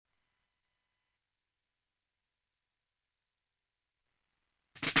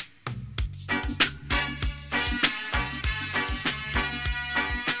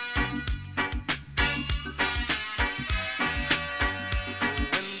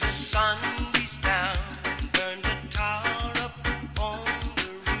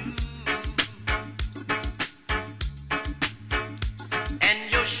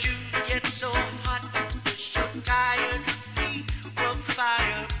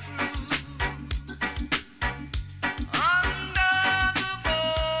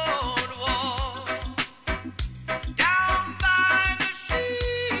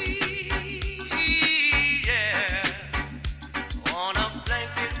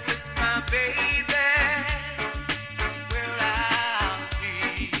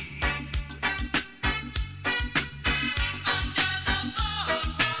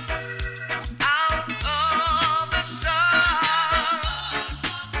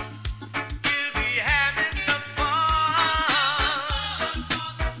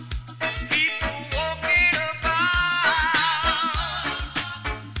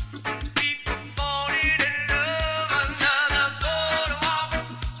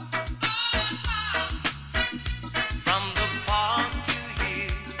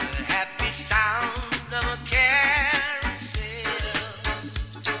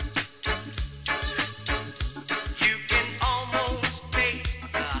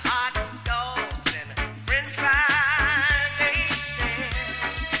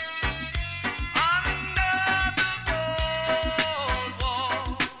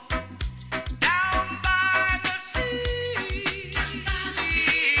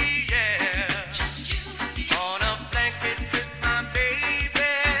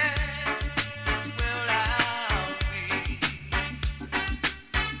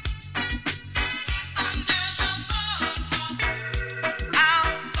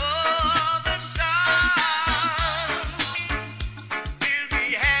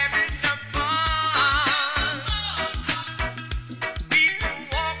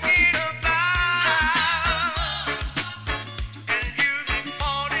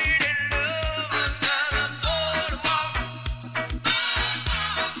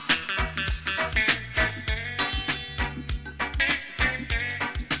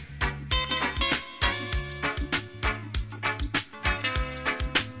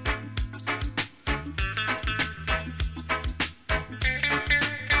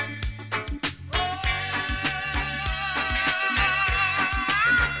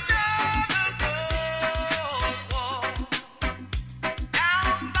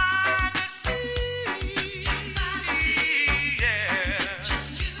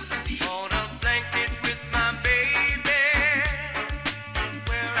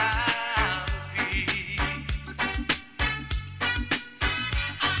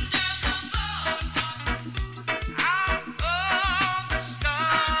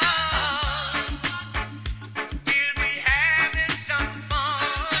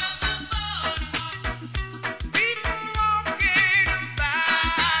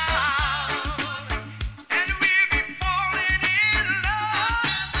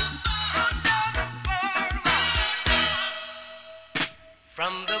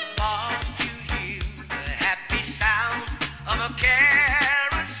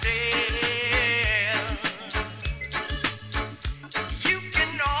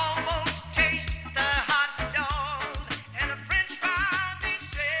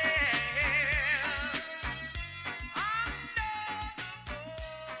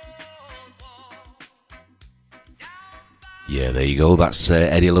Yeah, there you go. That's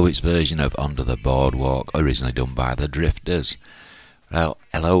Eddie Lewitt's version of Under the Boardwalk, originally done by the Drifters. Well,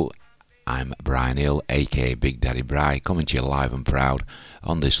 hello, I'm Brian Hill, aka Big Daddy Bry, coming to you live and proud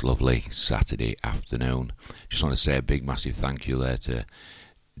on this lovely Saturday afternoon. Just want to say a big massive thank you there to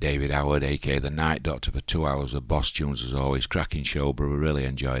David Howard, aka the Night Doctor, for 2 hours of Boss Tunes as always. Cracking show, bro, we really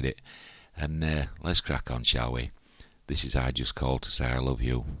enjoyed it. And let's crack on, shall we? This is I Just Called to Say I Love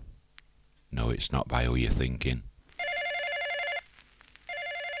You. No, it's not by Who You're Thinking.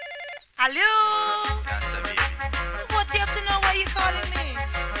 Hello? Yes, I mean. What you have to know why you calling me?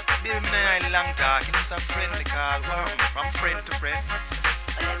 Baby, me and long talking. It's a friendly call. Wow, from friend to friend.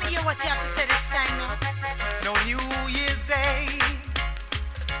 Well, let me hear what you have to say this time now. No New Year's Day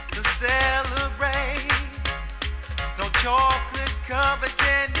to celebrate. No chocolate covered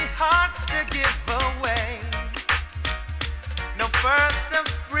candy hearts to give away. No first of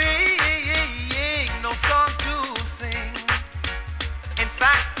spring, no songs to sing. In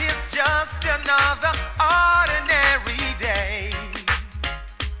fact, it's just another ordinary day.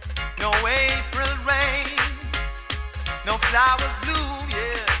 No April rain, no flowers bloom,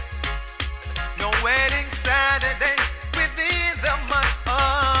 yeah.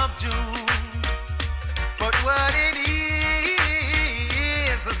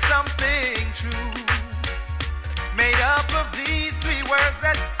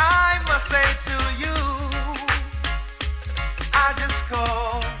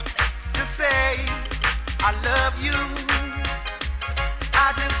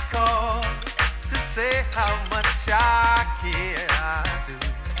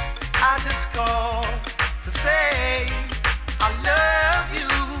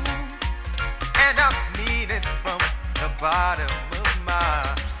 bottom of my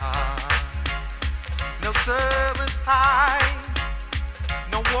heart. No summer's high,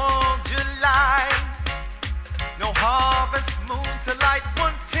 no warm July, no harvest moon to light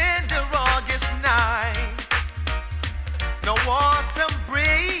one tender August night. No autumn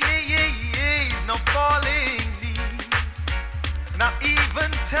breeze, no falling leaves, not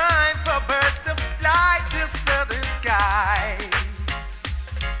even time for birds to fly to southern skies.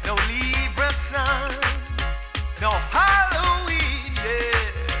 No Libra sun, no Halloween, yeah.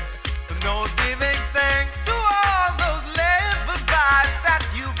 No giving thanks to all those level vibes that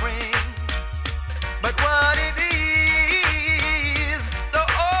you bring. But what it is, the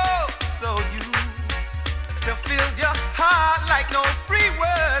oh so you, to fill your heart like no free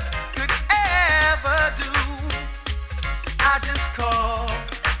words could ever do. I just called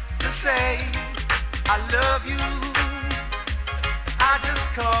to say I love you. I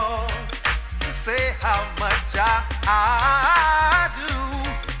just called to say how much I do.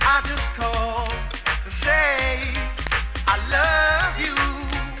 I just called to say I love you.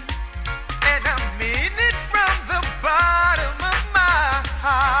 And I mean it from the bottom of my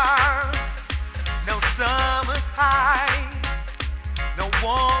heart. No summer's high, no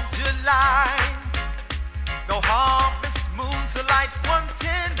warm July, no harvest moon to light one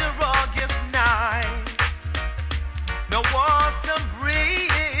tender August night. No autumn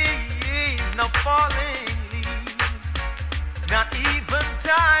breeze, no falling leaves, not even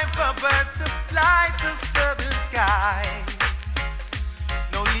time for birds to fly to southern skies.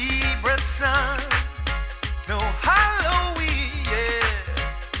 No Libra sun, no Halloween, yeah.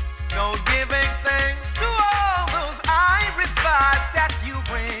 No giving thanks to all those ivory vibes that you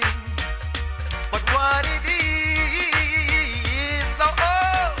bring. But what it is, the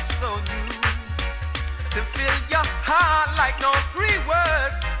oh so new, to fill your heart like no three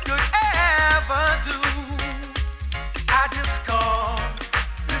words could ever do. I just called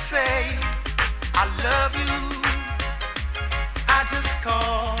to say I love you. I just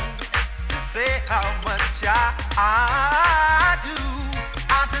called to say how much I do.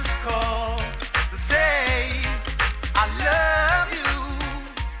 I just called to say I love you.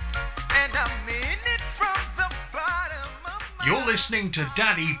 And I mean it from the bottom of my You're listening to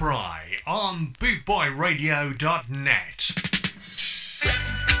Daddy Bry on bootboyradio.net.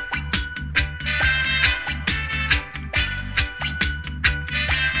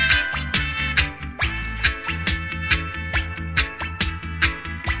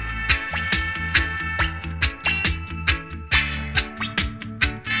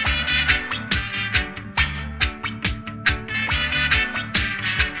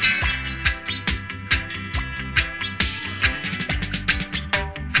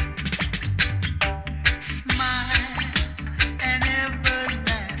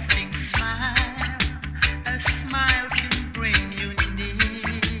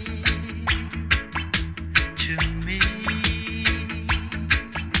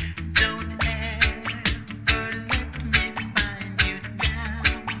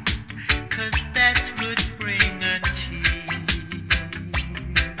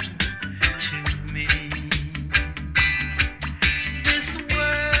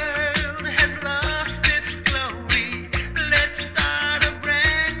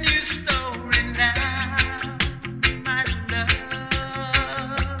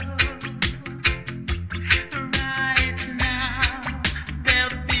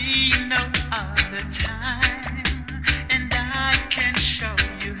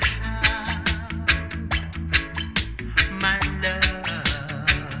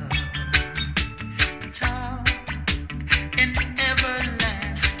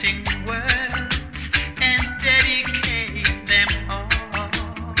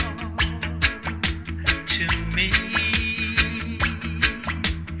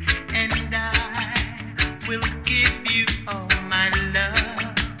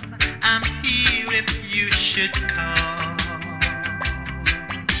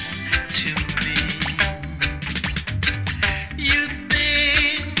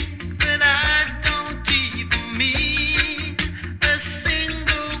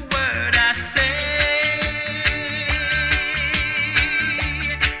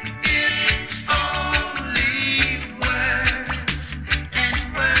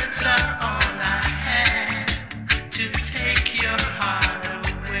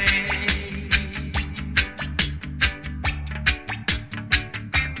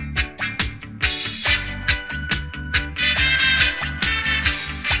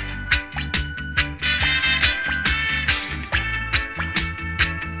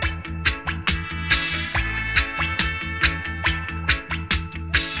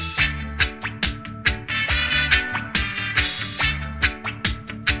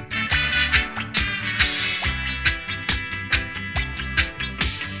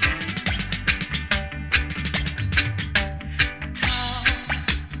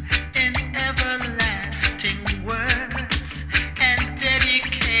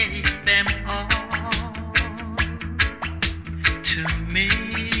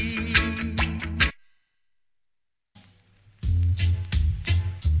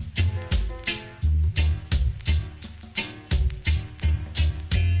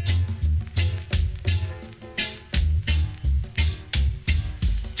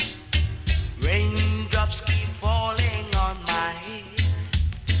 Raindrops keep falling on my head.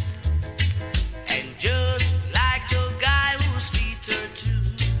 And just like the guy whose feet are too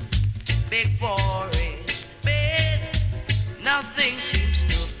big for his bed, nothing seems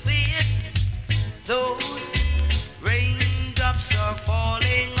to fit. Those raindrops are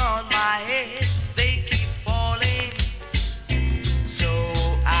falling on my head. They keep falling. So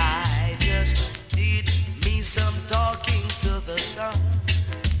I just did me some talking to the sun.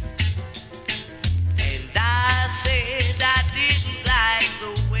 And I said I didn't like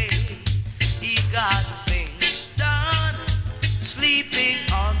the way he got things done, sleeping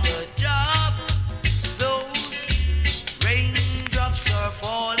on the job. Those raindrops are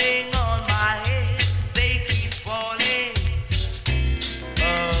falling on my head. They keep falling.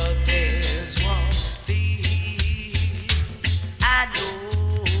 But there's one thing I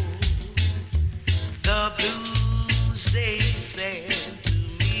know. The blues they send to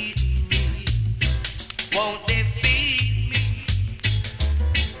meet me, won't defeat me.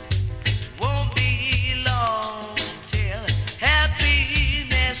 It won't be long till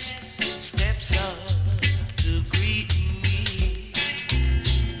happiness steps up to greet me.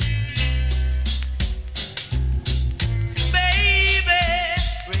 Baby,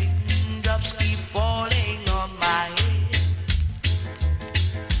 raindrops keep falling on my head,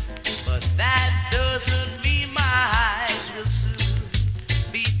 but that doesn't mean my eyes will soon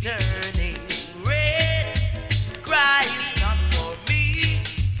be turning red. Cry is not for me,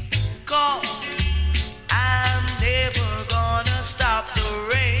 'cause I'm never gonna stop the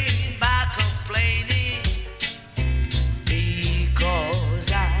rain by complaining,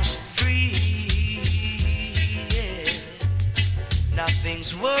 because I'm free. Yeah.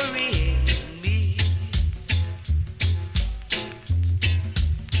 Nothing's worrying me.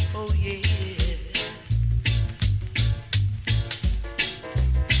 Oh yeah.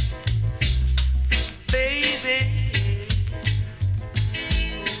 Baby.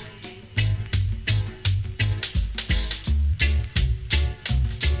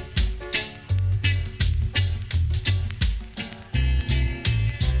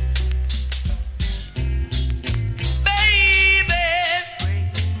 Baby,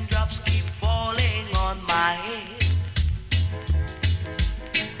 raindrops keep falling on my head,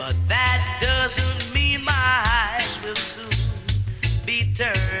 but that doesn't mean my eyes will soon be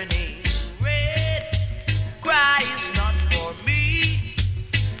turning red. Cry is not for me,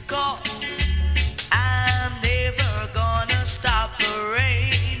 'cause I'm never gonna stop the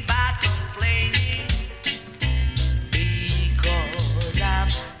rain by complaining, because I'm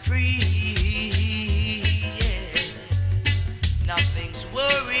free. Yeah. Nothing's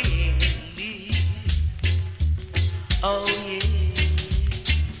worrying me. Oh yeah.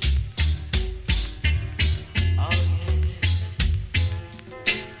 Oh yeah.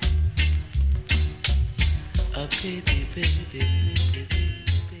 Baby, baby, baby, baby,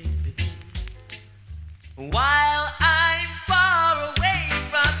 baby, baby. While I'm far away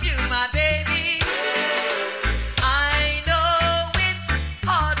from you, my baby, I know it's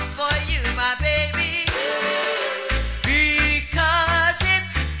hard for you, my baby, because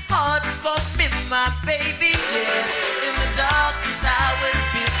it's hard for me, my baby. Yes, in the darkest hours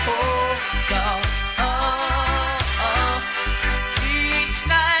before dawn. Oh, oh. Each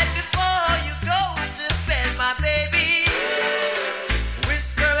night before you go to bed, my baby,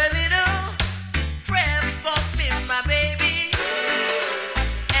 whisper a little prayer for me, my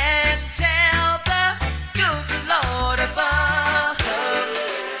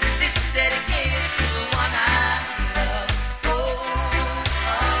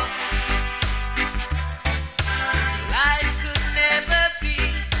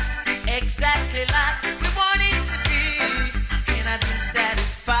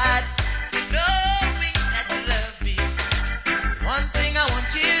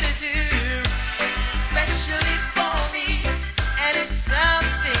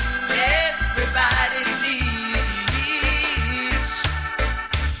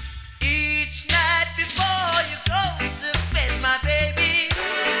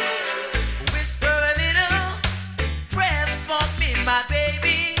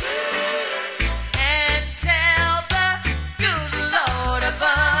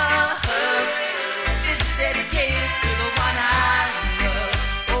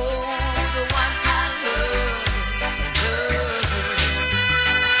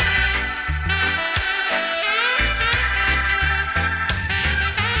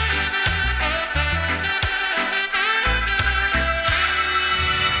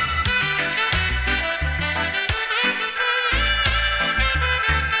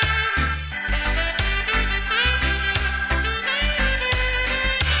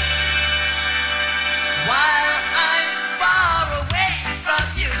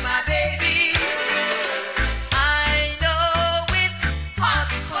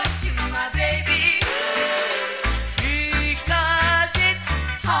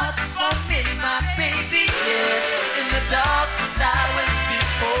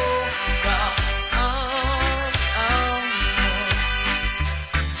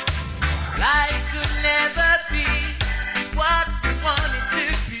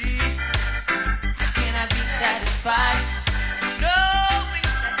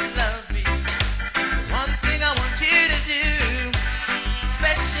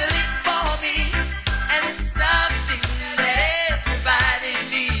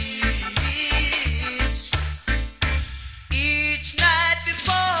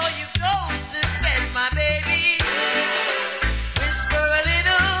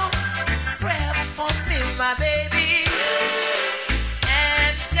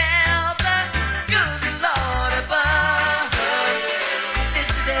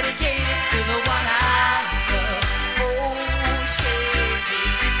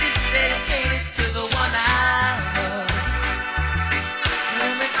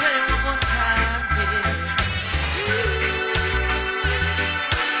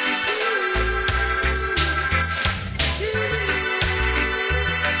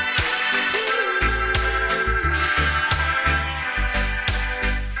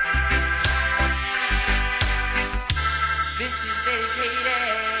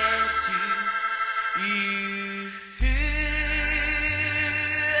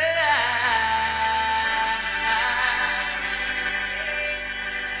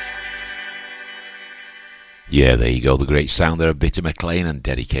Yeah, there you go, the great sound there of Bitty McLean and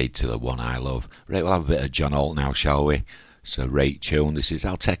dedicated to the one I love. Right, we'll have a bit of John Holt now, shall we? So, great tune, this is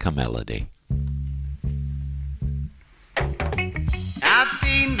I'll Take a Melody. I've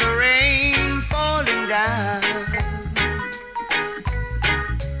seen the rain falling down.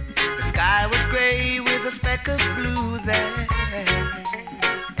 The sky was grey with a speck of blue there.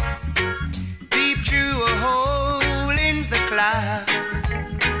 Deep through a hole in the cloud,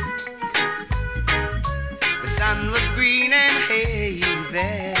 the sun was green and hay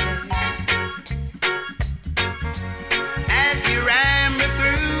there. As you ramble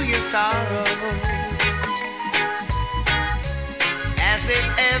through your sorrow, as if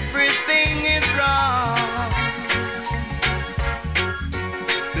everything is wrong,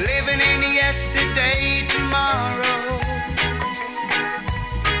 living in yesterday, tomorrow.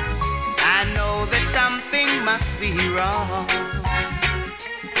 I know that something must be wrong.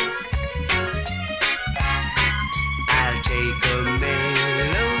 I'll take a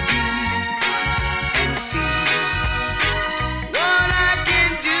melody and see what I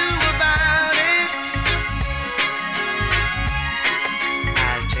can do about it.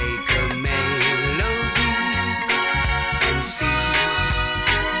 I'll take a melody and see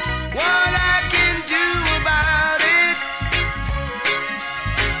what I can do about it.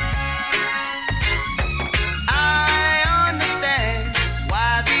 I understand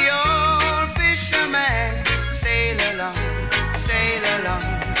why the old fisherman sail along, sail along,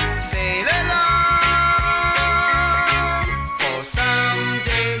 sail along. For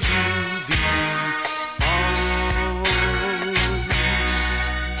someday you'll be home.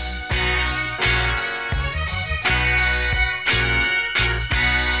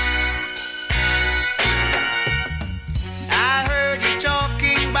 I heard you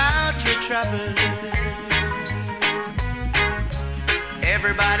talking about your troubles.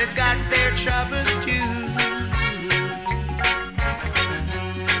 Everybody's got their troubles too.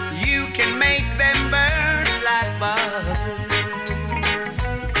 You can make them burst like bubbles.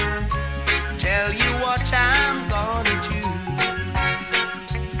 Tell you what I'm gonna do.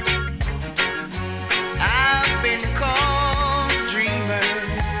 I've been called a dreamer,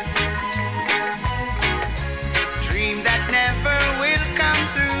 dream that never will come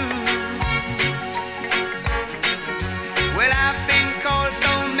through. Well, I've been called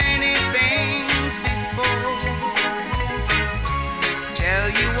so many things before. Tell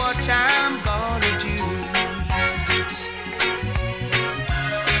you what I'm gonna do.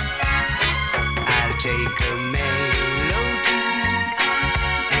 I'll take a melody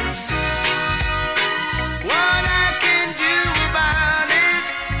and see what I can do about it.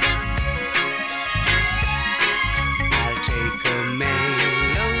 I'll take a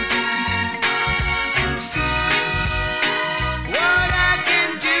melody and see what I can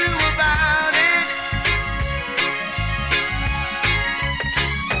do about it.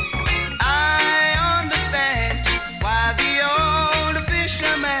 I understand why the old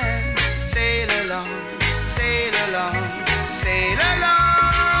fisherman sail along, sail along, sail along.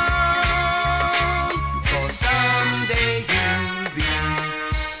 For someday you'll be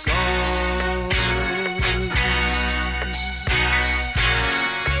gone.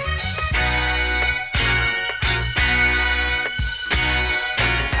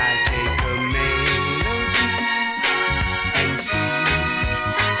 I'll take a melody and see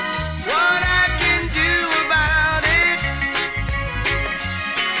what I can do about it.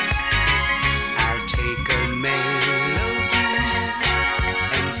 I'll take a melody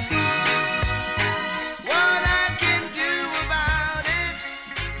and see what I can do about it.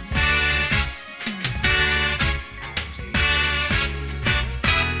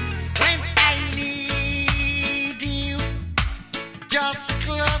 When I need you, just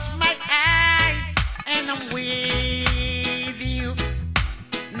close my eyes and I'm with you.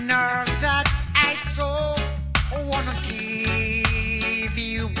 Know that I so wanna give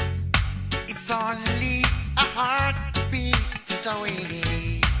you. It's only a heartbeat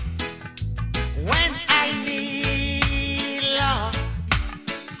away. When I need love,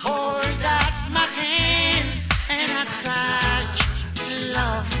 hold out my hands and I touch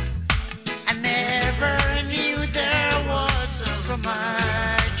love. I never knew there was so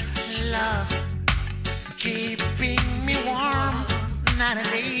much love keeping me warm night and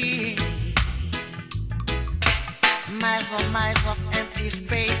day. Miles on miles of empty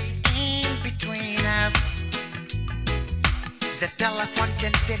space in between us. The telephone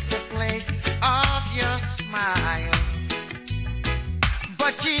can take the place of your smile.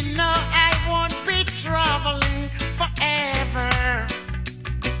 But you know I won't be traveling forever.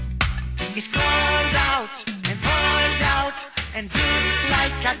 It's cold out and hold out and do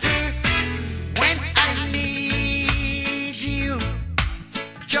like I do when I need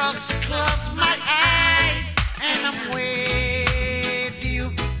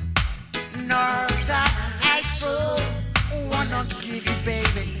leave you,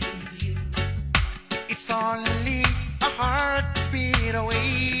 baby. It's only a heartbeat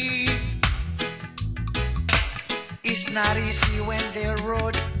away. It's not easy when the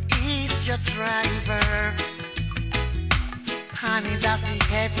road is your driver. Honey, that's the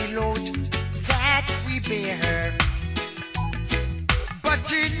heavy load that we bear.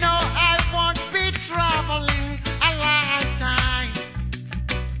 But you know I won't be traveling a lifetime.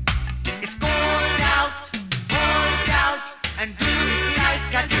 It's going out, and do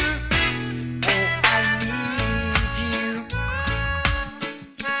like I do. Oh, I need you.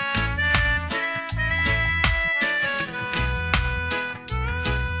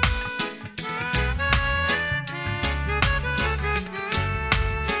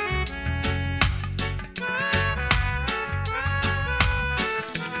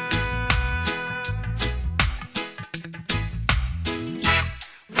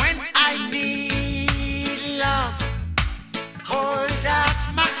 When I need love, hold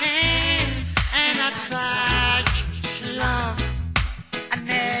out my hands and I touch love. I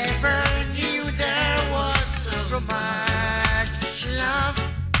never knew there was so much love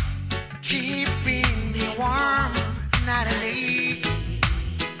keeping me warm night and day.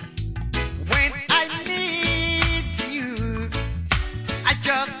 When I need you, I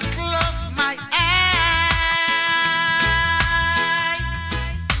just close my eyes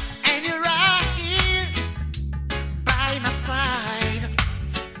and you're right here by my side,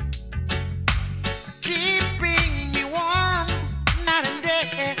 keeping me warm night and day.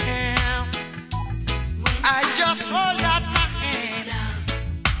 I just hold out my hands,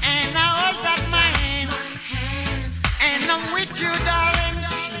 and I hold out my hands, and I'm with you, darling.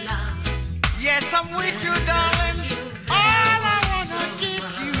 Yes, I'm with you, darling. All I wanna give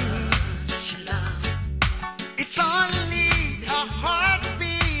you, it's only a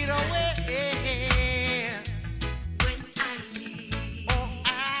heartbeat away. Oh,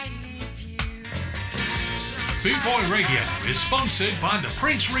 I need you. Boot Boy Radio is sponsored by the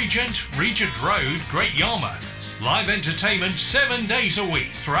Prince Regent Road, Great Yarmouth. Live entertainment 7 days a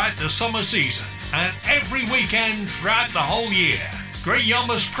week throughout the summer season and every weekend throughout the whole year. Great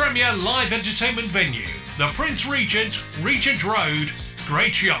Yarmouth's premier live entertainment venue, the Prince Regent Road,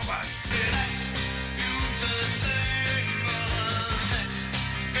 Great Yarmouth.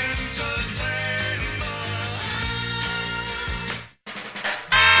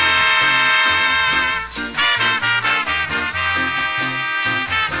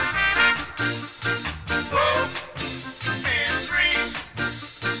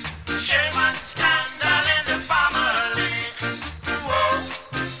 Shame and scandal in the family. Whoa,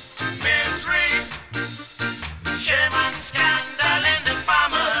 misery. Shame and scandal in the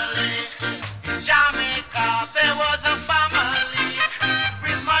family. In Jamaica there was a family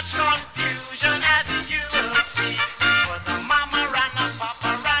with much confusion, as you will see. It was a mama ran a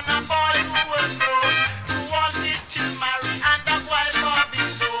papa ran a boy who was grown, who wanted to marry and a wife of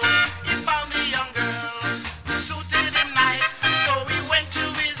his own. He found a young girl who suited him nice, so he went to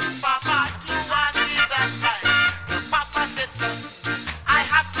his papa to ask his advice. The papa said, son, I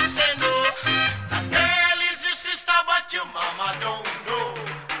have to say no. That girl is your sister, but your mama don't know.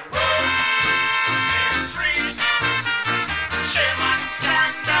 Misery, shame and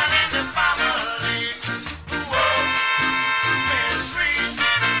scandal in the family. Whoa, misery,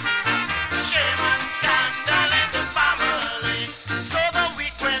 shame and scandal in the family. So the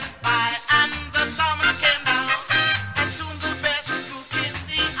week went by and the summer came down, and soon the best cook in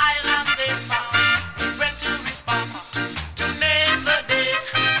the island they found. He went to his papa to name the day.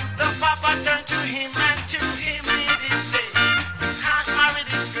 The papa turned to him and to him he did say, you can't marry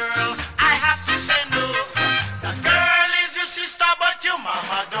this girl, I have to say no. That girl is your sister, but your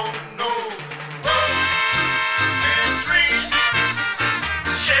mama don't know. Misery,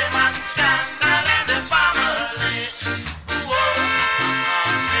 shame and scandal in the family. Whoa,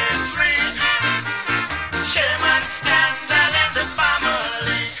 misery, shame and scandal in the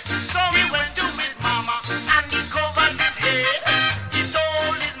family. So he went to his mama and he covered his head. He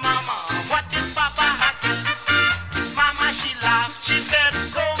told his mama what his papa had said. His mama, she laughed, she said,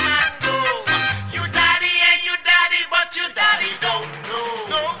 go man go. You daddy ain't you daddy, but your daddy don't know.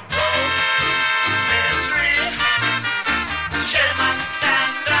 No. Misery, shame and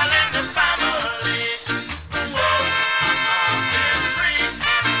scandal in the family. Whoa, misery,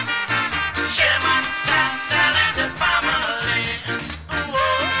 shame and scandal in the family.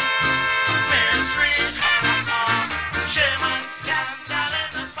 Whoa, misery, shame and scandal in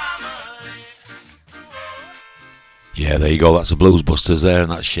the family. Yeah, there you go. That's the Blues Busters there,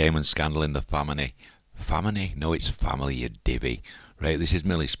 and that's Shame and Scandal in the Family. Family? No, it's family, you divvy. Right, this is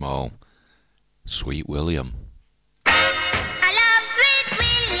Millie Small. Sweet William. I love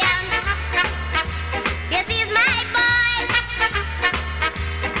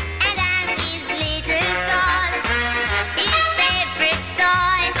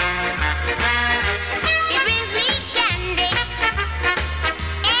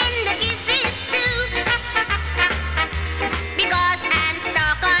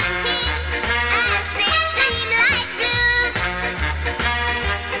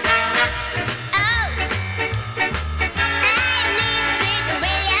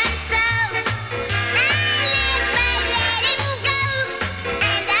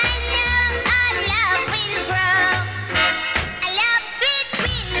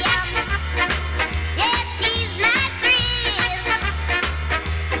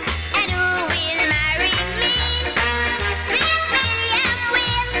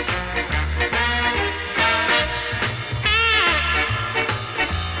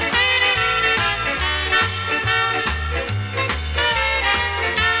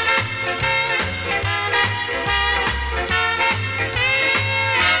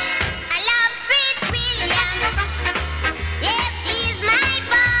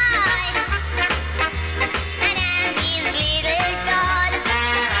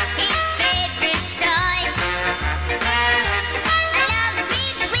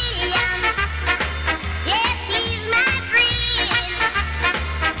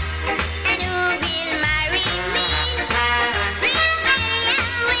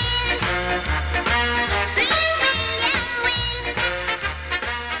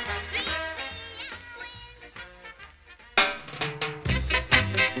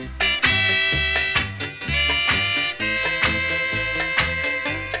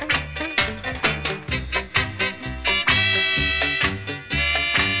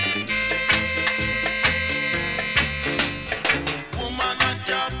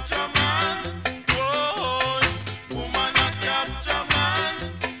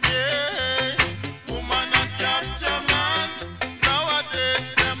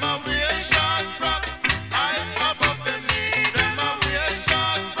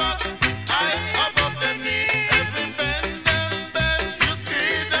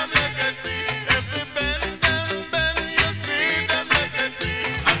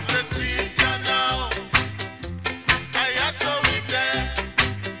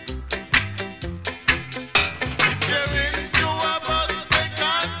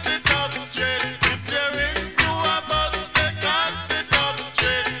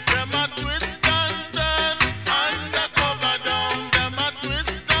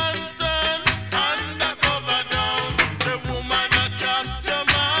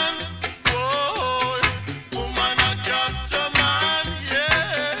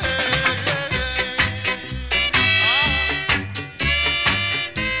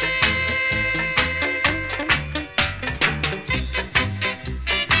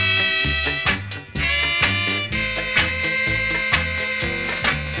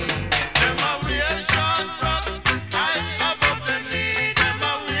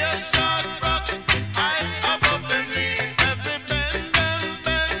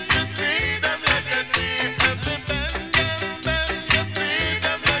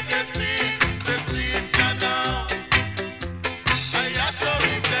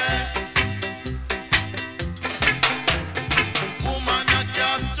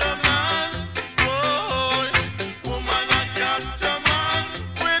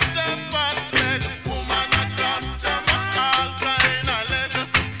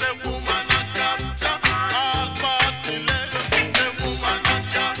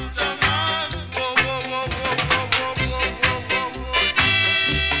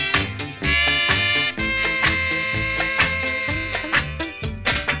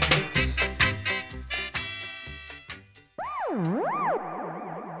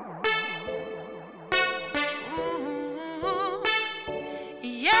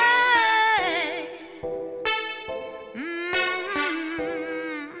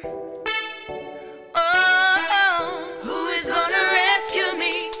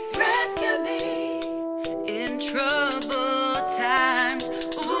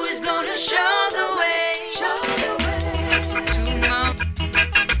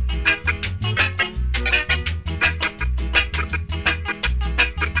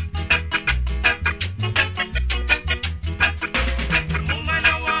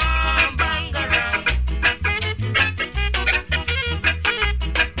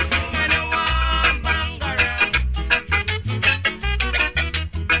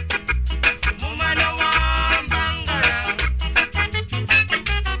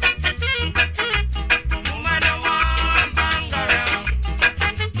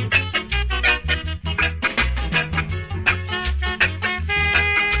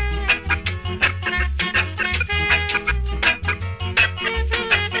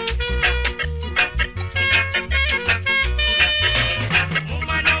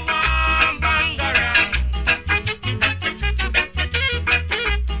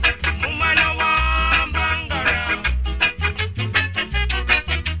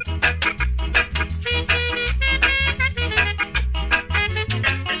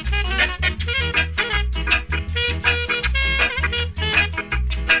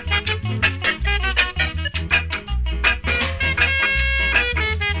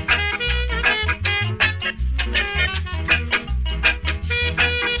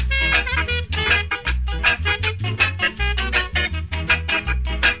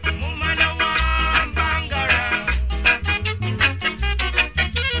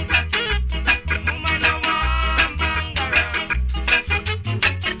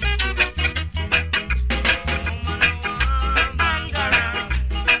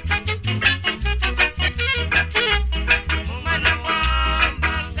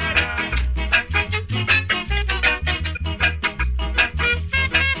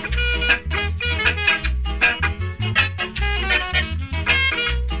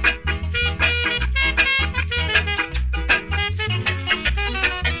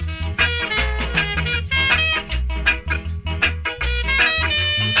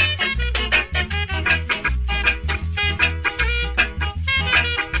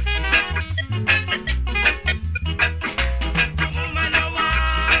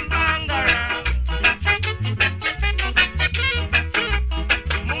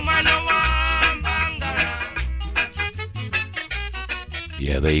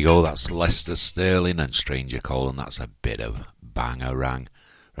you go, that's Lester Sterling and Stranger Cole, and that's a bit of bangarang.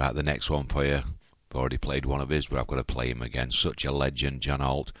 Right, the next one for you. I've already played one of his, but I've got to play him again. Such a legend, John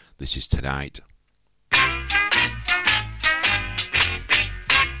Holt. This is Tonight.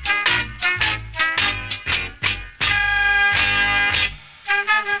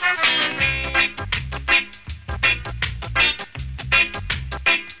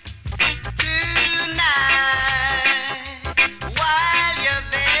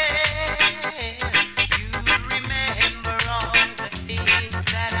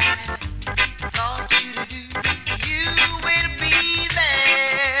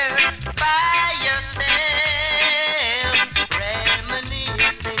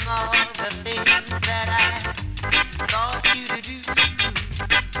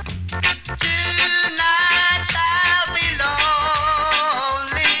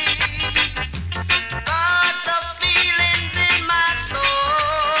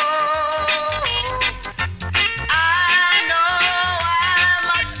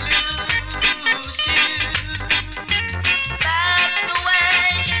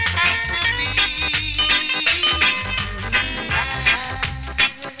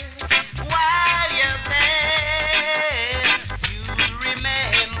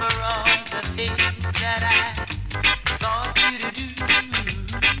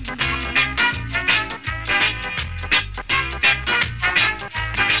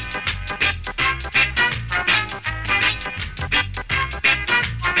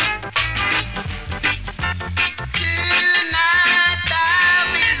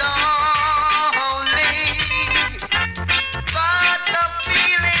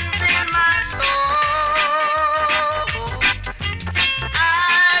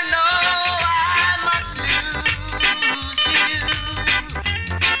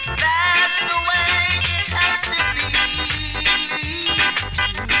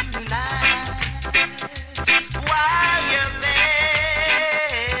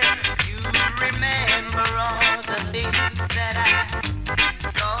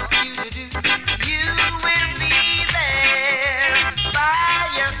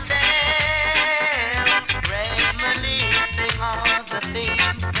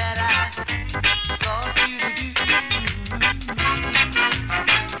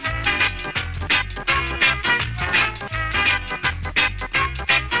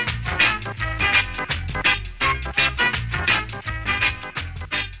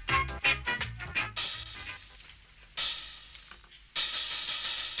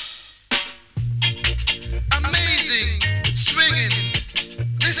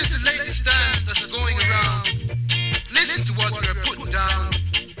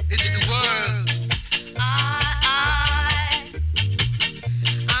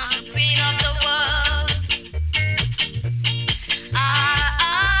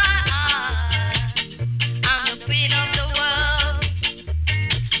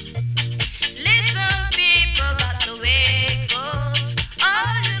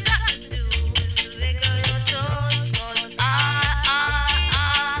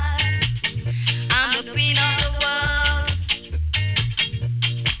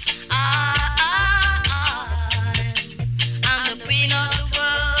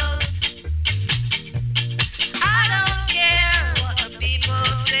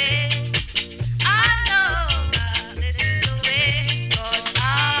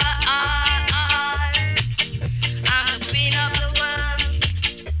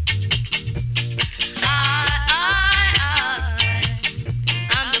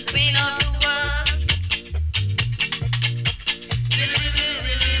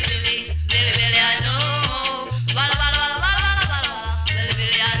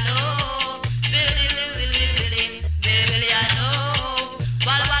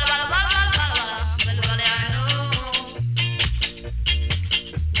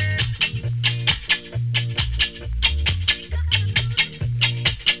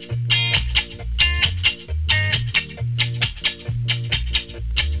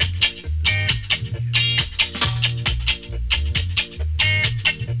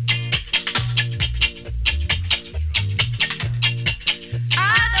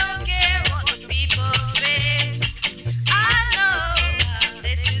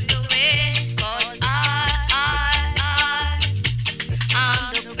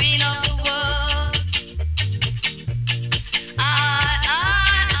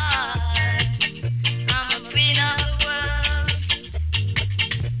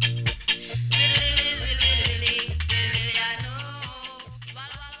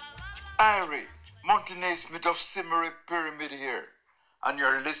 Irie, Montenay Smith of Simmery Pyramid here, and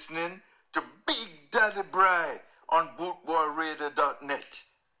you're listening to Big Daddy Bry on bootboyradio.net.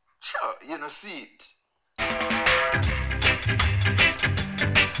 you know, see it.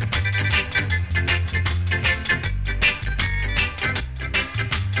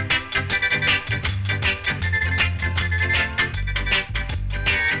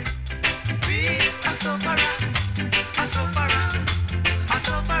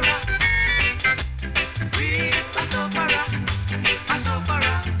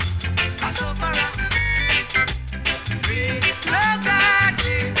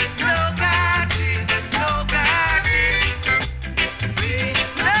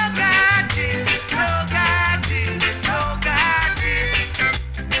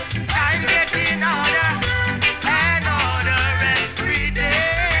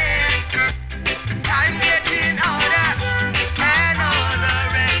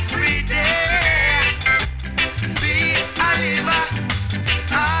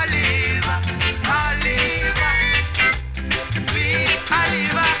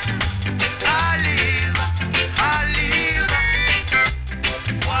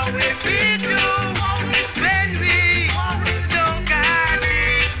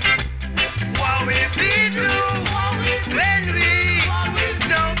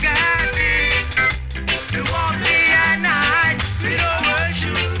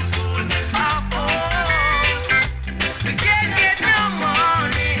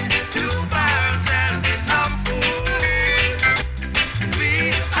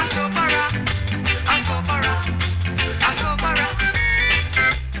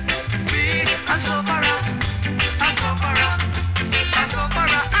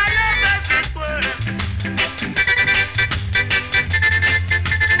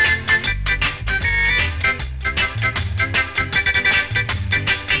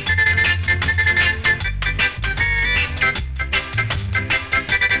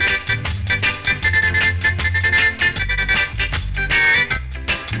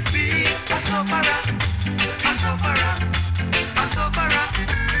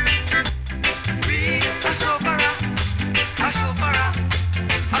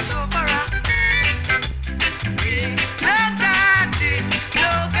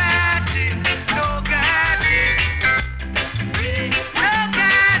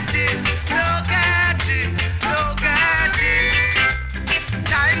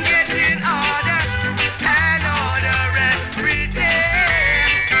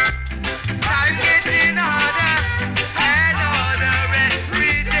 Time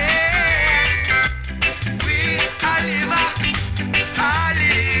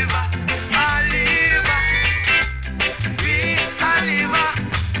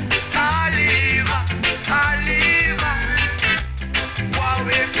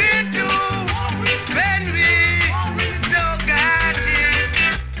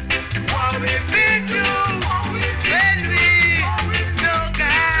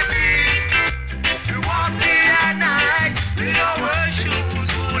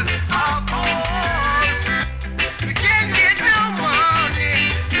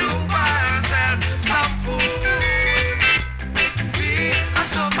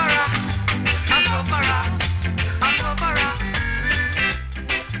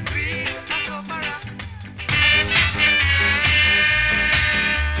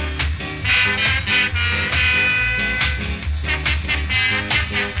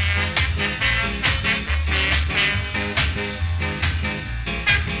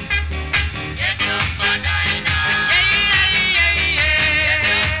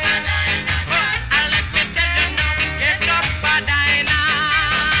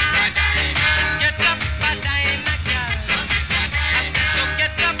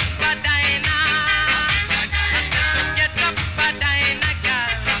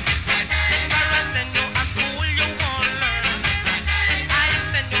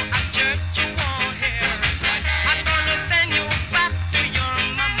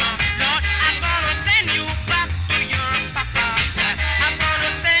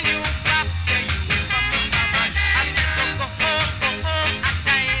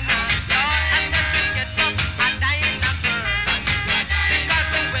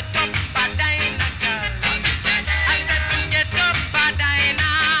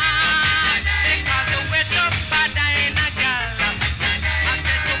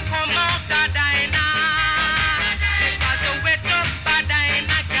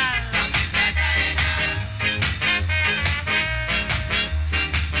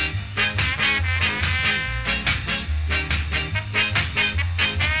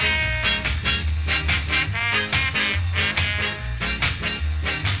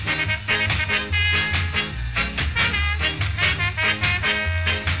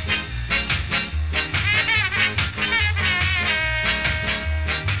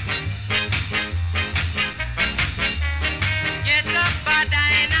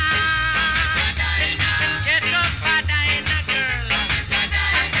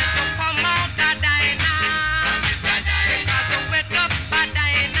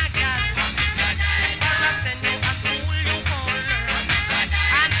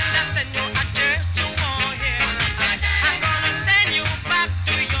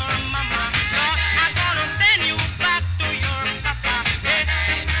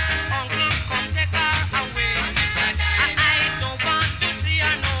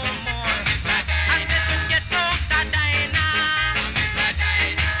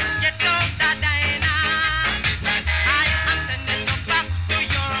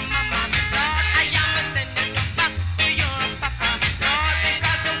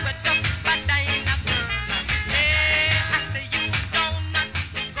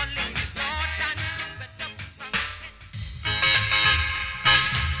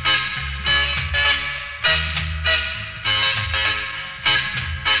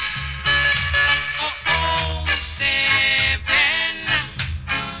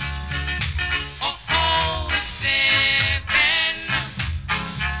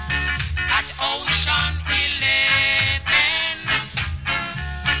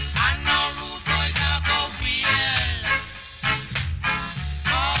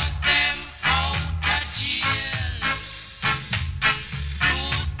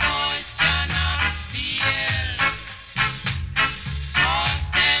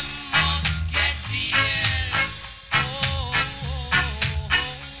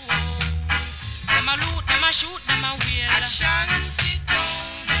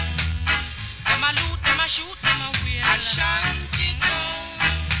shoot them away. Ashanti town.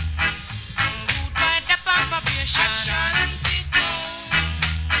 Rude by the probation. Ashanti town.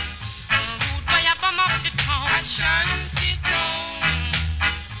 Rude by a bomb up the town. Ashanti town.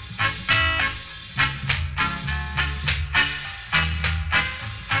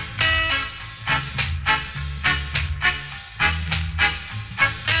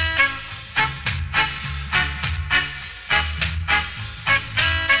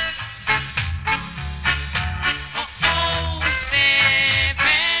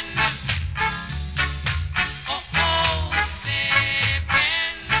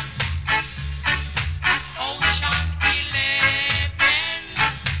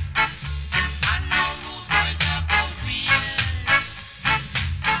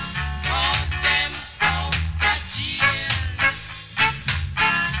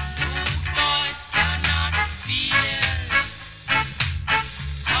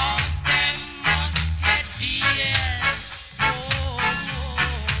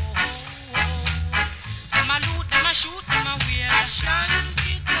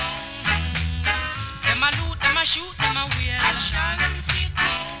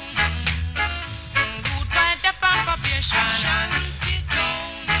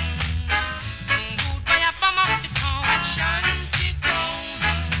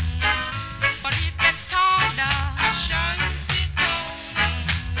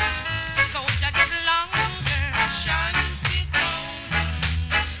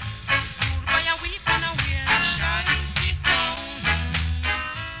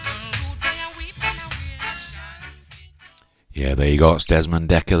 Yeah, there you go. It's Desmond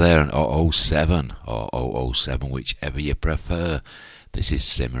Dekker there, and 007 or 007, whichever you prefer. This is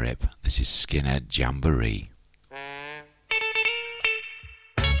Simmerip. This is Skinhead Jamboree.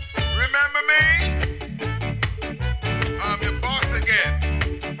 Remember me? I'm your boss again.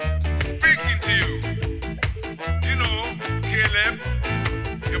 Speaking to you. You know, Caleb,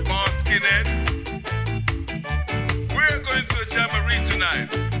 your boss Skinhead. We're going to a jamboree tonight.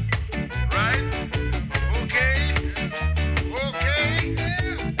 Right? Okay? Okay?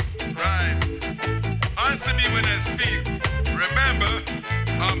 Right. Answer me when I speak. Remember,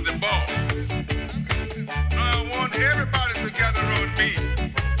 I'm the boss. Now I want everybody to gather around me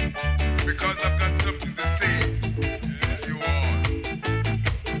because I've got something to say to you all.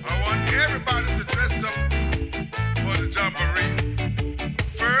 I want everybody to dress up for the jamboree.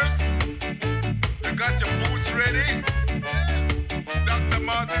 First, you got your boots ready? Dr.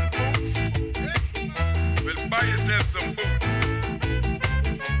 Martin boots? Well, buy yourself some boots.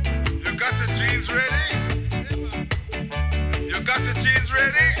 You got your jeans ready? You got your jeans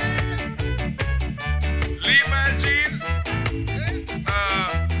ready? Levi jeans?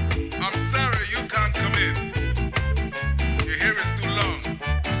 I'm sorry, you can't come in. Your hair is too long.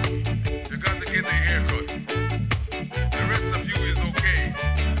 You got to get a haircut. The rest of you is okay.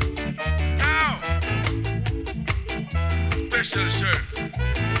 Now, special shirts.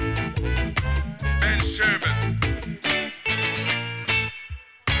 Ben Sherman.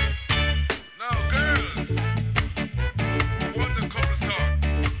 Now, girls, who want a couple song?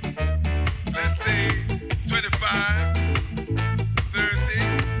 Let's say 25, 30.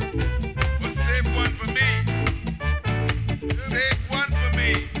 But save one for me. Save one for me.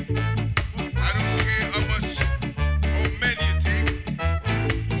 I don't care how many you take,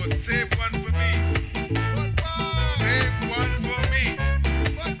 but save one for me. Save one for me.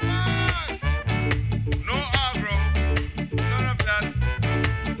 No aggro, none of that.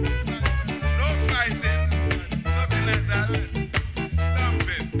 No fighting, nothing like that.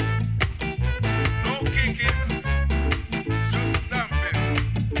 Stomping. No kicking, just stomping.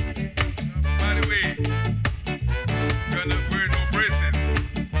 By the way, gonna wear no braces.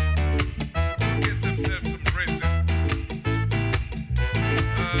 Get themselves some braces.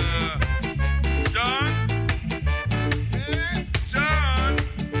 John? Yes? John?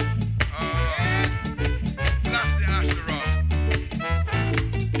 Yes? Flash the ash around.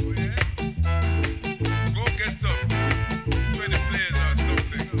 Oh, yeah? Go get some 20 players or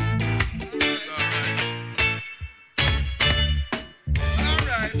something. It's all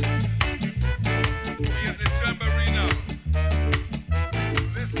right. We at the jamboree now.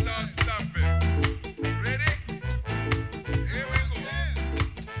 Let's start stomping. Ready? Here we go.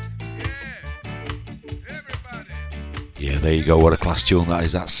 Yeah. Everybody. Yeah, there you go. What a class tune that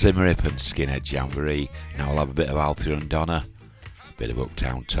is. That's Simmerip and Skinhead Jamboree. Now we'll have a bit of Althea and Donna. A bit of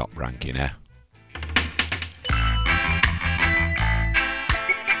Uptown Top ranking here.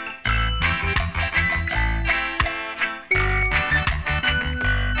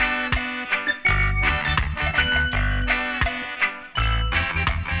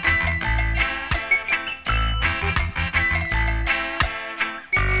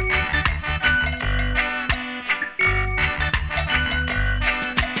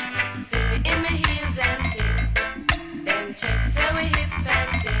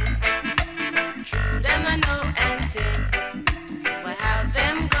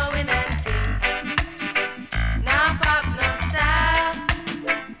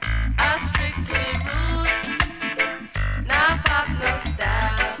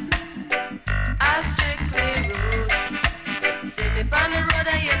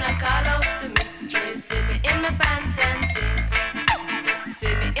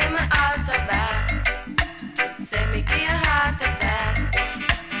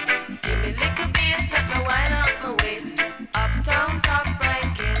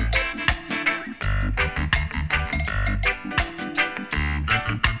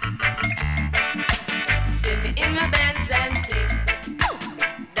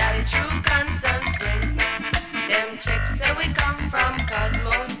 check, say we come from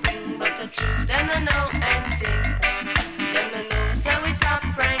Cosmo Spring, but the truth, them no know anything. Them no know, say we top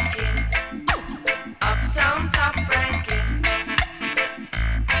ranking, uptown top ranking.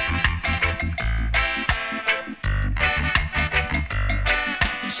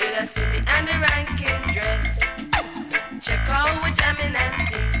 Should I see me and the ranking dread? Check out we jamming and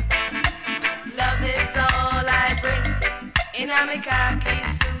ting. Love is all I bring. In a me khaki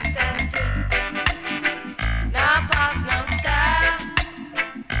suit and ting. No pop, no style.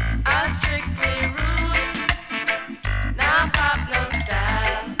 I strictly roots. No pop, no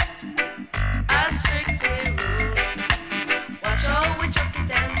style. I strictly roots. Watch out we chuck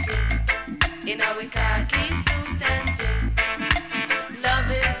it and ting. In a we khaki suit and ting. Love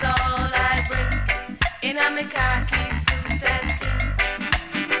is all I bring. In a me khaki suit and ting.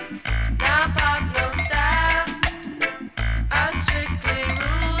 No pop, no style. I strictly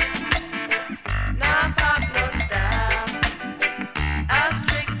roots. No pop, no style. I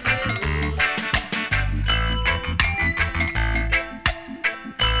strictly roots.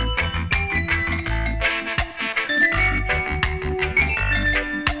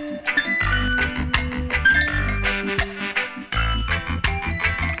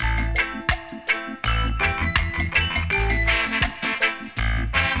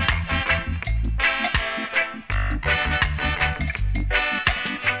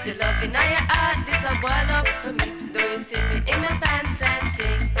 The love in your heart, this a boil up for me. Do you see me in my pants and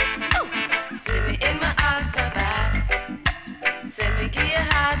ting? See me in my altar back. Say me give you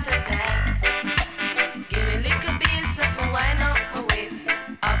heart attack. Give me little beats, make me wind up my waist.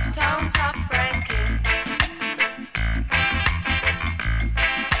 Uptown top ranking.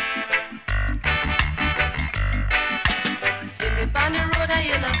 See me on the road and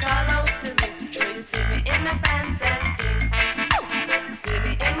you no call out to me. Sure you see me in my pants and ting. See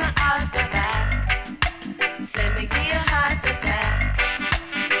me in my altar back. Say me give you heart attack.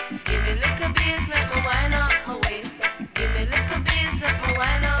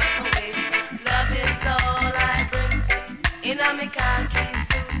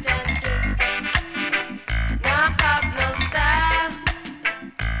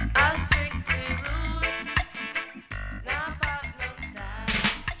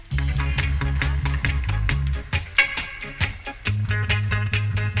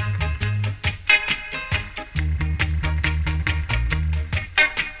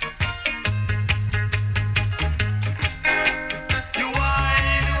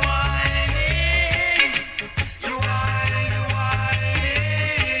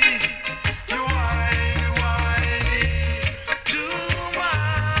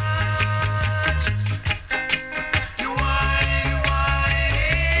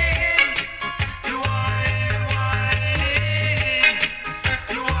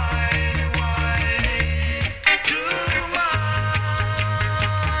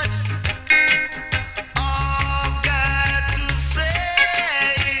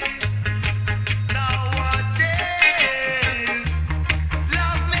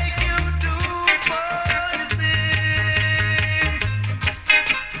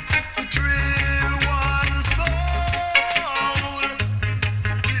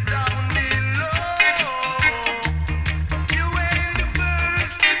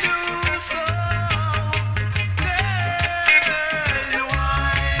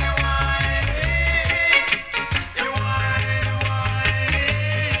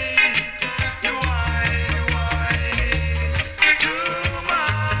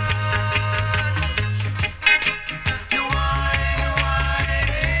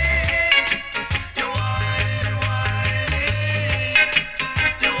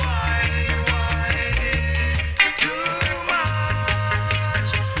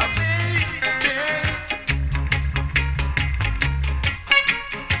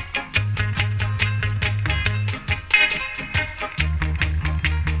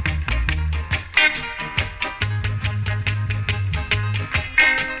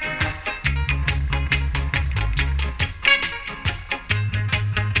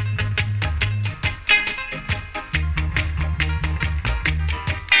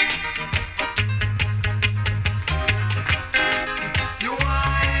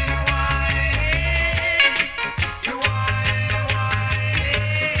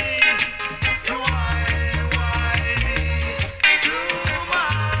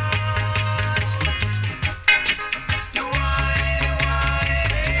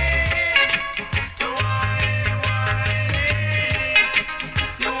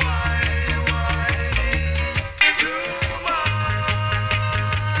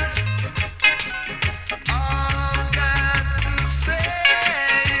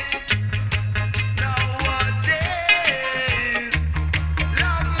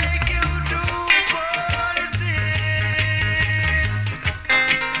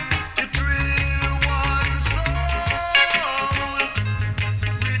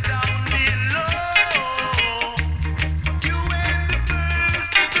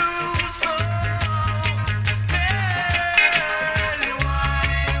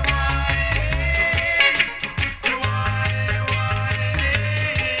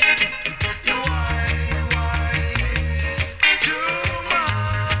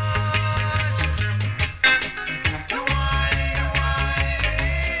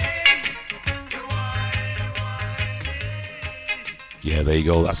 There you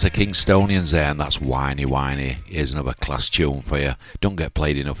go, that's the Kingstonians there, and that's Whiny Whiny. Here's another class tune for you. Don't get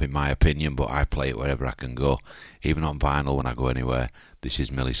played enough in my opinion, but I play it wherever I can go, even on vinyl when I go anywhere. This is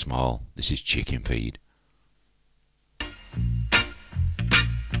Millie Small, this is Chicken Feed.